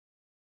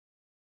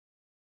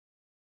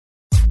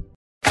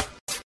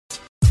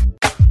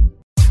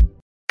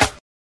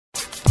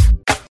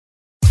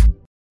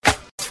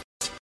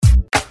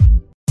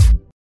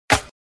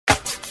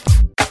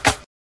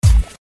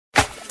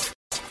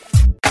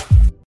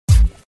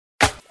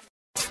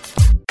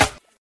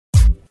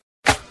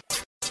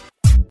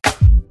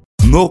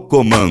No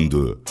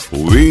comando,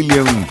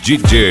 William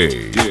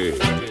DJ.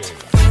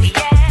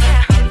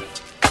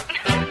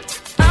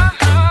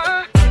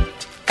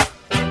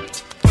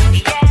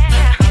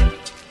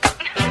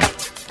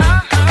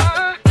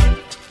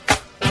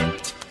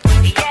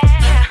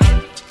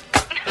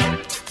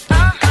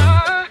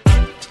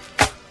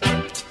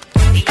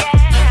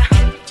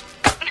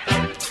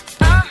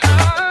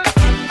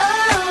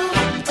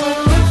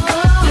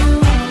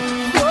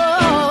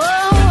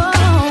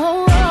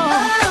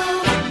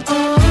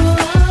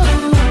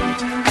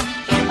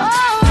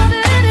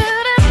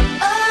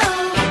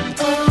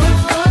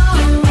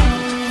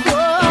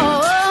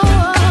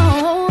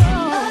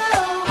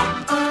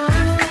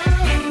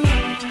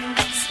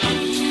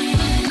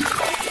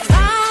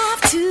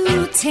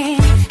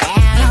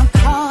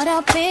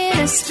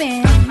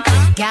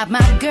 Got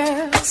my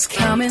girls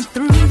coming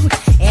through,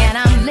 and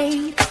I'm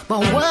late, but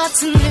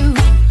what's new?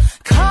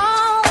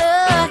 Call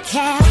a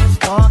cab,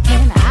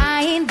 walking,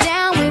 I ain't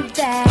down with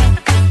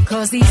that.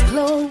 Cause these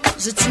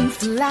clothes are too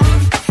fly,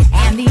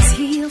 and these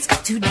heels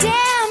too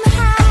damn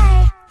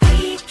high.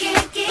 We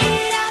can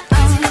get up to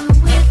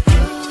it,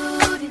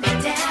 putting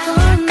it down.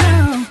 Oh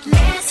no,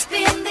 let's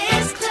spin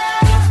this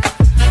club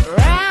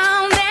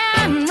round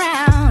and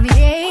round,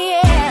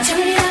 yeah.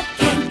 Turn it up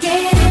and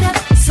get it up,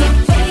 so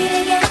play it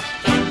again.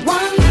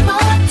 One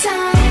more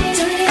time,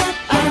 turn it up,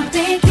 and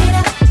pick it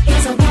up.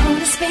 It's a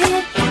wanna spin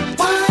it.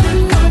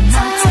 One more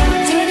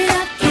time, turn it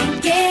up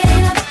and get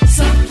it up,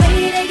 so play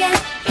it again.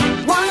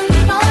 One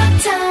more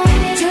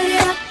time, turn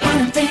it up,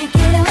 and pick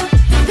it up.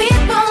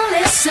 People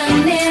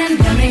listening,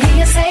 let me hear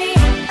you say,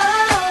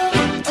 oh,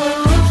 oh,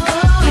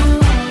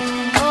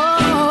 oh, oh,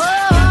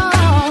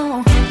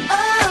 oh,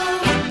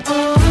 oh,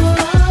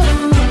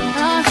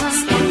 oh.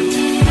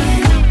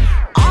 Spin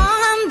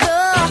on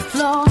the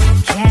floor,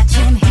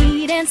 catching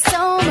heat and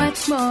so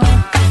much more.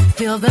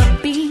 Feel the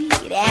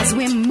beat as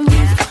we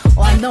move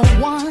on the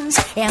ones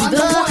and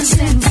the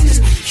twos.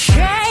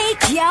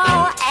 Shake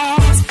your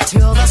ass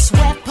till the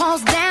sweat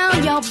pours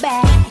down your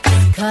back.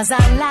 Cause I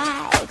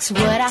likes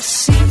what I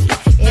see.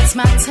 It's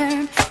my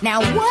turn, now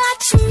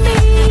watch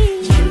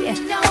me. You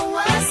know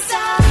what's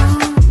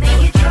up,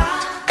 make it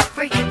drop,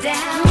 break it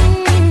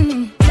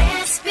down.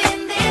 Let's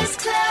spin this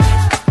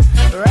club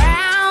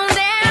round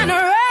and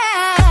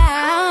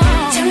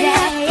around. Turn it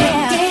up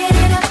and get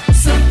it up,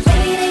 so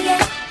play it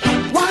again.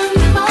 One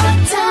more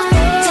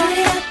time, turn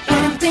it up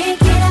and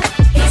pick it up.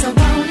 It's a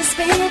wanna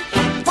spin it.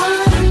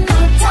 One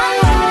more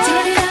time,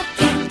 turn it up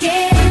and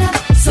get it up,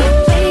 so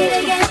play it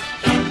again.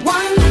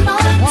 One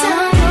more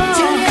time,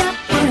 turn it up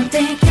and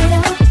pick it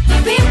up.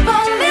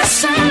 People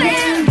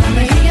listening, let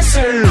me hear you say,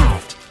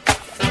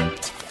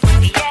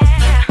 yeah.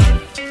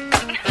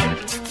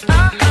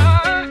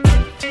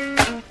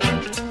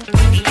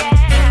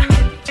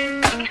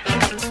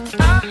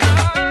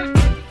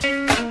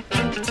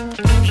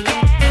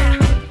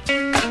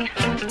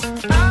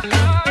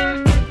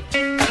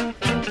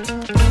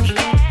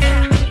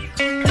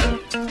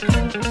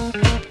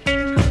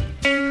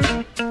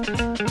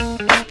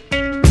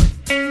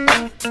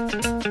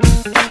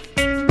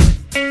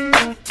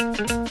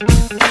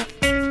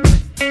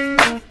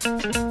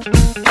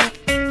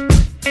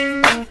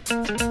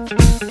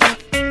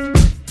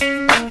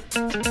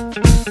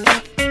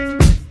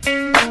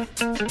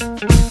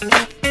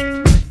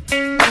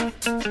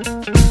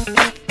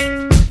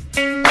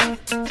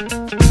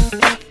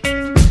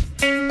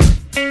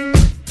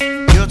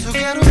 You're too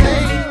ghetto,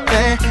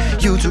 baby.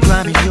 You too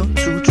grimy, you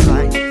too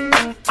trite.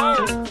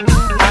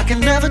 I can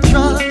never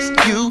trust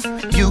you.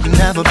 You can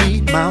never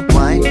be my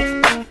wife.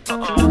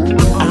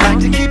 I like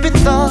to keep it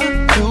thug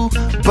too,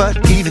 but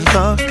even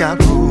thug got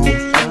rules.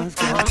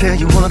 I tell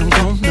you what I'm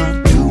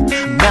gonna do.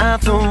 I'm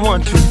not the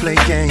one to play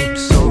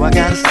games, so I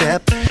gotta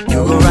step.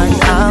 You go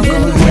right, I'll go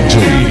left.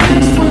 You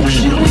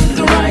ain't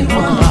the right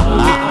one.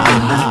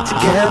 We're not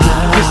together.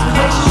 This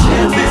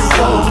relationship is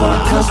over,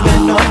 'cause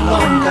we're no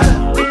longer.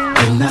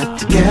 We're not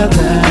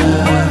together.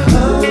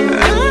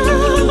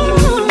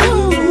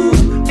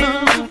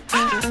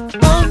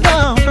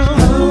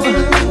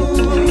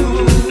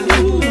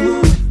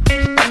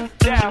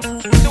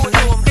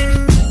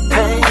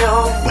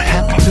 What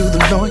happened to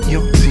the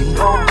loyalty?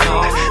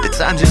 The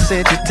time you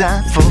said you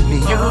died for me.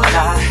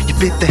 You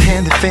bit the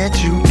hand that fed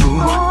you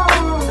food.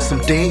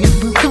 Someday it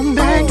will come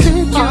back to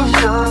you.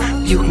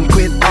 You can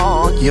quit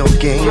all your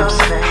games.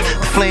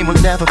 The flame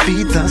will never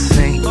be the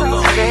same.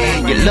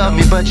 You love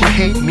me but you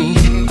hate me.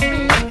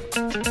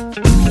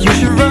 You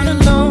should run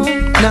alone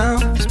now.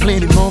 There's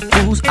plenty more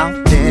fools out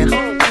there.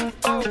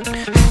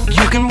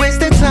 You can waste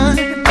their time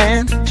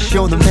and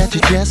show them that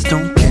you just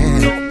don't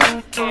care.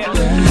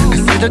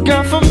 'Cause the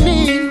girl for me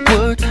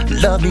would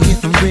love me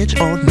if I'm rich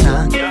or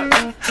not.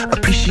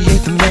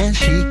 Appreciate the man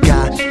she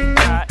got.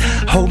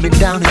 Hold me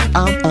down if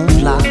I'm on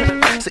lock.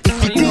 So if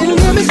you didn't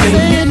let me say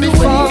it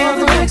before,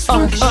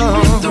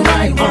 the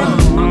right one.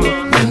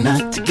 We're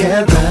not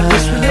together.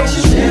 This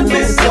relationship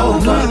is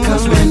over,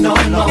 'cause we're no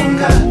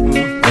longer.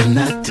 We're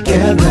not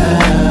together.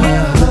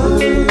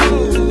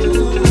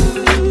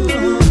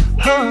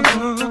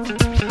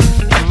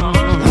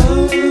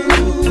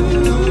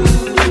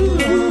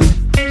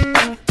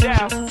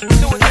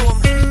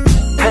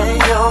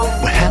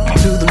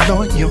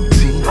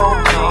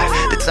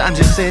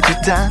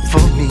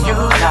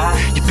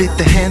 You bit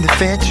the hand that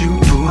fed you,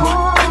 boo.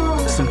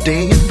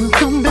 Someday it will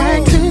come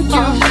back to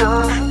you.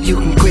 You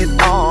can quit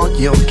all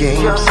your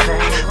games.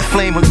 The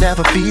flame will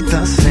never be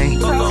the same.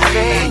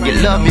 You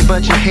love me,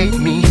 but you hate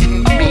me.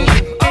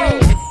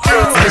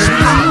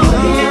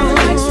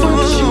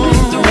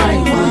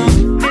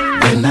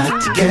 We're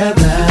not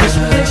together. This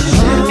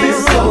relationship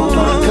is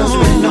over, 'cause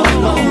we're no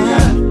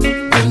longer.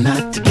 We're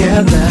not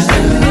together.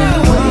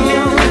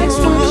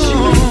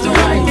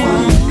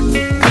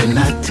 We're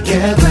not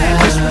together.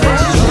 This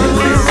relationship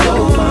is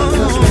over,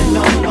 'cause we're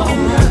no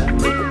longer.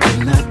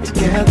 We're not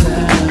together.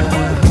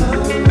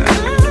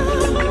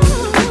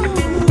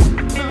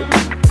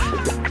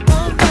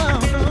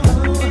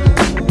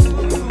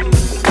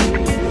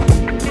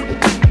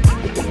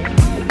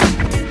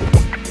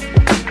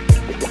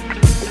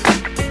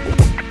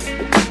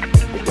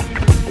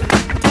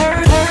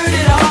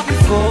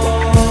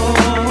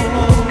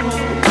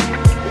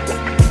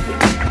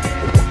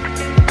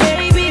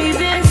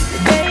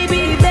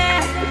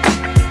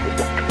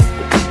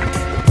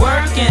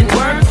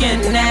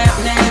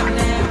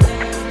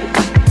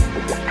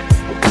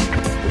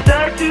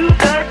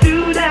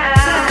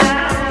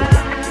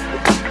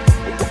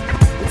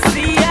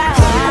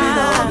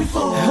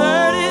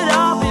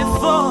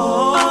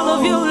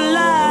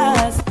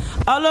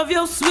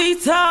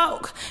 Sweet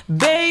talk,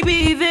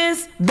 baby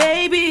this,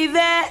 baby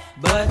that,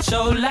 but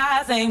your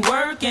lies ain't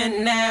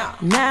working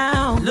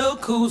now.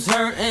 Look who's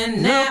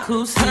hurting now. Look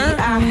who's hurting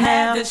I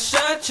had to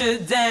shut you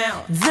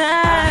down.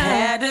 I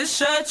had to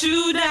shut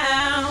you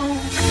down.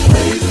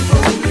 Played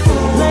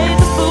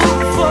the fool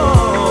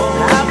before.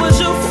 I was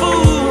your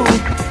fool.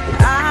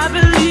 I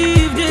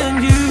believed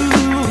in you.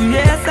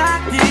 Yes I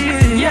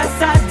did. Yes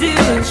I did.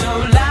 But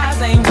your lies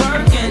ain't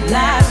working.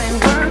 Lies ain't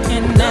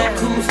working now. Look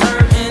who's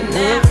hurting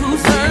now. Look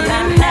who's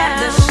hurting now.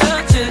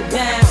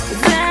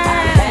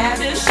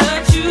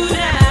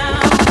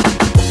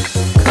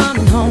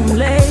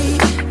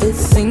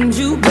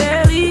 You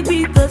barely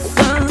beat the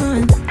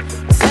sun.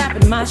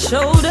 Tapping my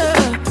shoulder,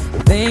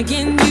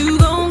 thinking you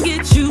gon'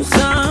 get you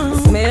some.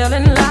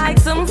 Smelling like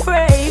some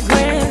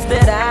fragrance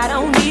that I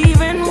don't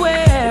even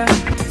wear.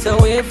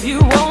 So if you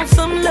want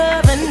some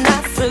loving,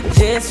 I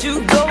suggest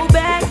you go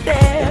back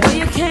there where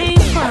you came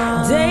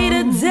from. Day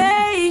to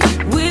day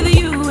with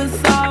you is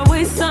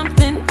always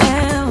something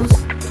else.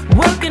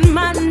 Working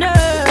my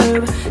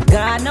nerve,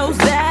 God knows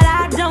that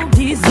I don't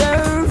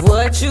deserve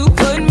what you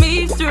put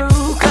me through.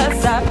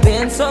 'Cause I've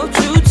been so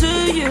true to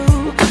you,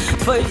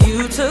 for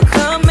you to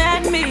come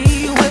at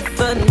me with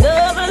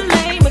another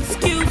lame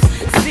excuse.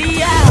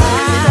 See, I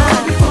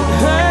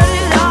heard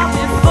it all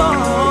before.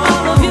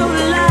 All of your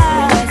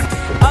lies,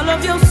 all of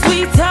your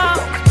sweet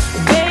talk,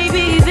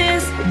 baby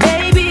this,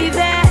 baby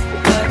that,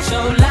 but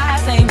your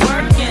lies ain't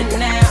working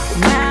now.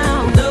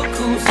 Look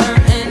who's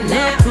hurting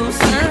now. Look who's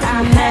hurting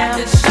I had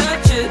to shut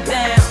you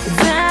down.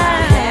 I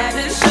had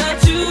to shut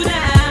you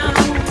down.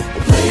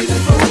 Play the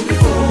fool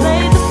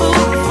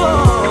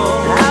before.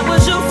 I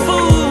was your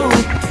fool.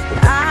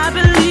 I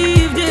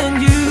believed in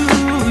you.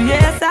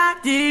 Yes I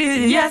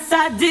did. Yes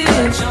I did.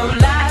 But your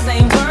lies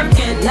ain't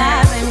working.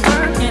 Lies ain't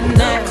working.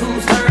 Look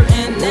who's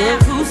hurting now.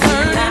 Look who's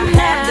hurting now.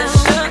 I had to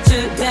shut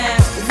you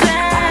down.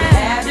 I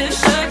had to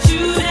shut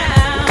you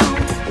down.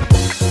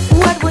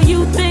 What were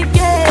you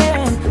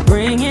thinking?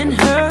 Bringing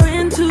her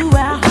into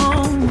our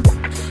home,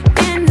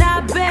 in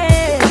our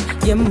bed.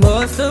 You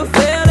must have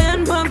fell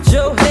and bumped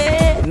your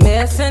head,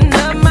 messing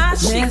up my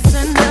sheets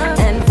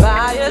and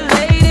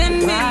violating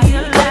me.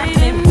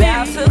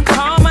 About to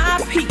call my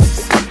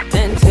peace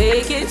and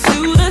take it to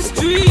the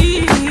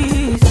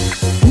streets.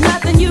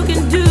 Nothing you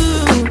can do,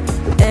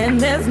 and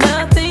there's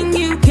nothing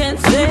you can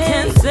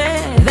say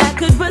that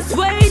could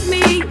persuade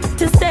me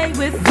to stay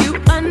with you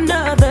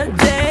another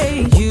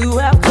day. You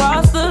have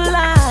crossed the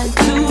line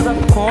to the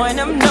point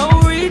of no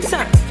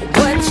return.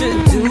 What you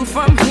do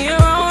from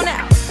here on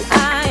out,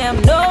 I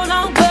am no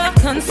longer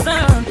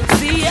concerned.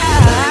 See, I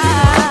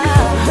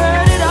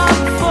heard it all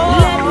before.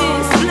 Let me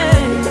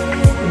explain,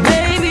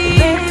 baby,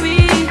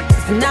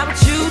 it's not what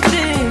you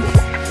think.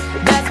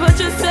 That's what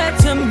you said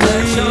to me.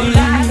 But your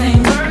lies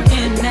ain't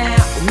working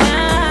now.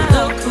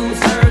 Look who's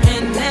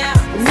hurting now.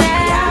 See,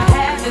 I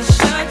had to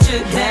shut you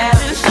down.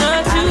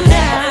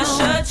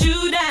 Shut you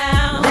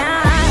down.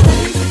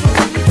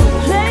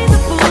 Play the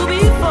fool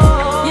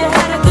before. You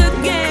had a good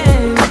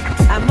game,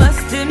 I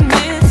must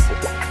admit.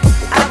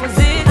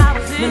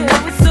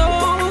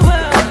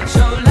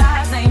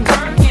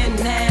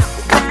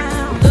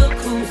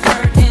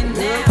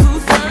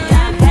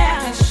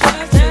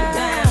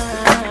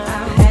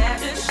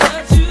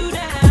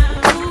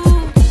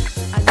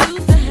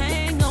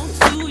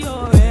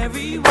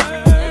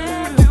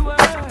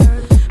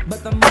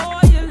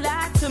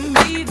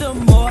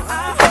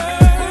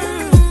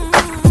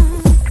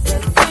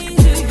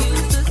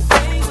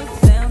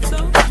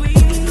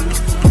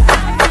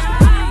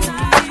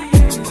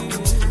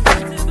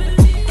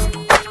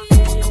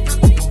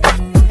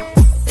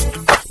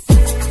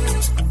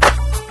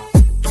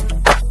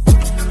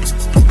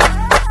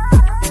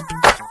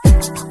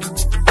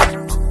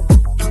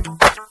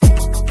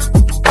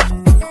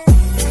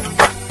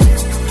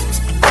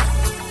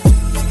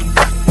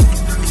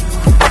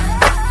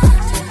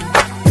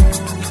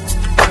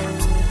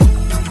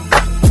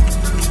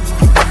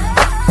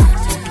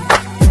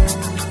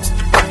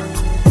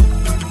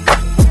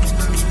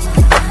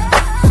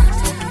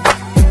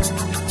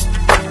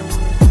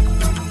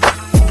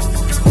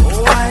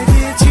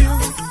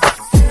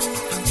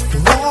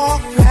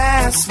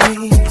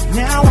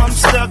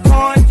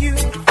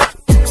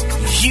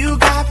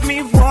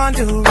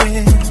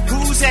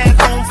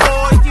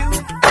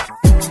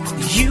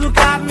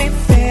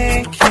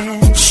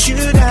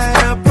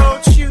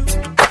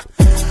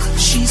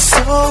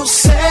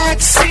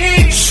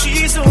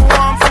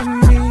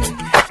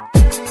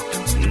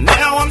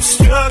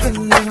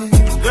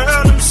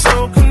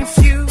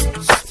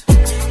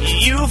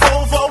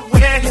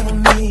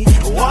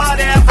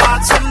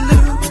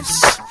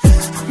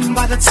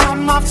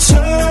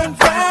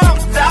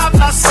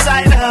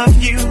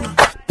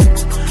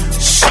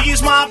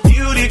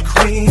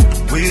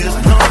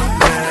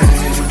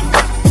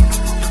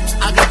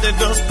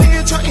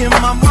 in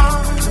my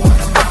mind.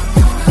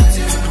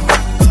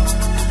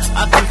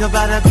 I think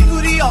about her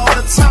beauty all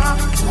the time.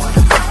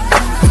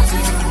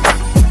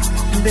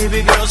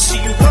 Baby girl, she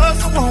was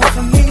the one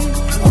for me.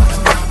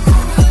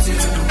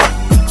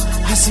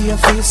 I see her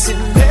face in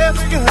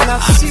every girl I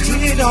see. I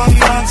did all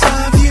parts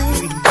of you.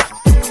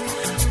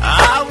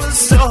 I was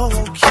so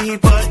keen,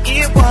 but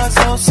it was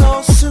oh so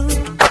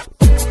soon.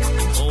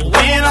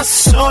 When I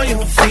saw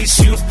your face,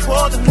 you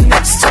pulled up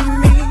next to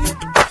me.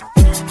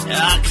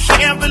 I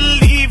can't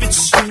believe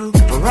it's you,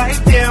 right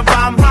there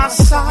by my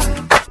side.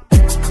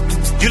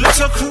 You look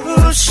so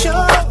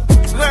crucial,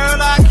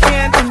 girl, I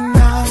can't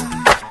deny.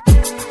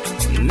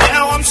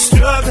 Now I'm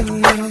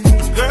struggling,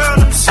 girl,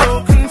 I'm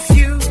so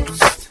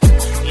confused.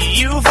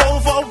 You've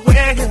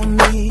overwhelmed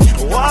me,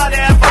 what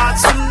have I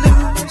to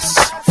lose?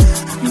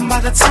 By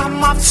the time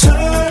I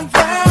turn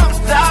round,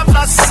 I've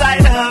lost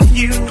sight of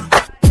you.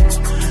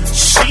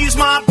 She's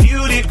my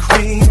beauty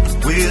queen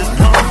with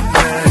no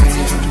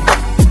name.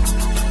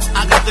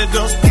 I got the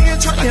girl's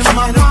picture in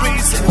my mind.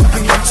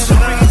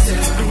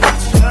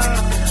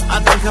 I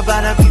think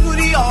about her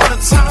beauty all the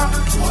time.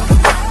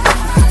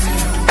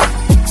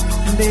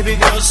 Baby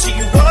girl, she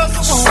was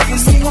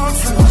the one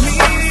for me.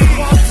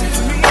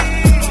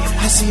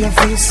 I see her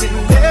face in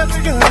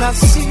every girl I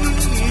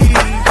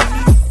see.